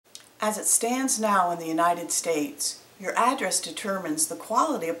As it stands now in the United States, your address determines the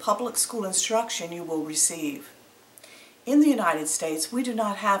quality of public school instruction you will receive. In the United States, we do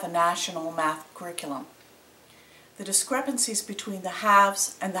not have a national math curriculum. The discrepancies between the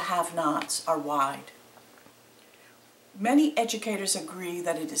haves and the have-nots are wide. Many educators agree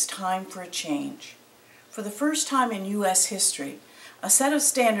that it is time for a change. For the first time in U.S. history, a set of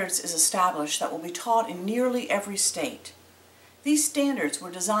standards is established that will be taught in nearly every state. These standards were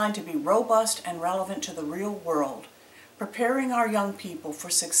designed to be robust and relevant to the real world, preparing our young people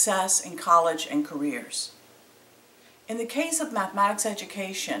for success in college and careers. In the case of mathematics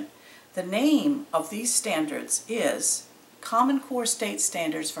education, the name of these standards is Common Core State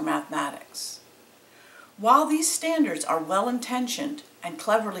Standards for Mathematics. While these standards are well-intentioned and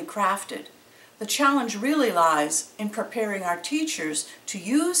cleverly crafted, the challenge really lies in preparing our teachers to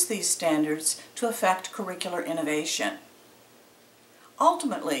use these standards to affect curricular innovation.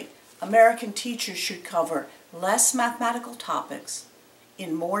 Ultimately, American teachers should cover less mathematical topics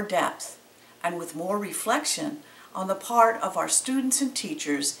in more depth and with more reflection on the part of our students and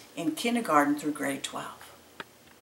teachers in kindergarten through grade 12.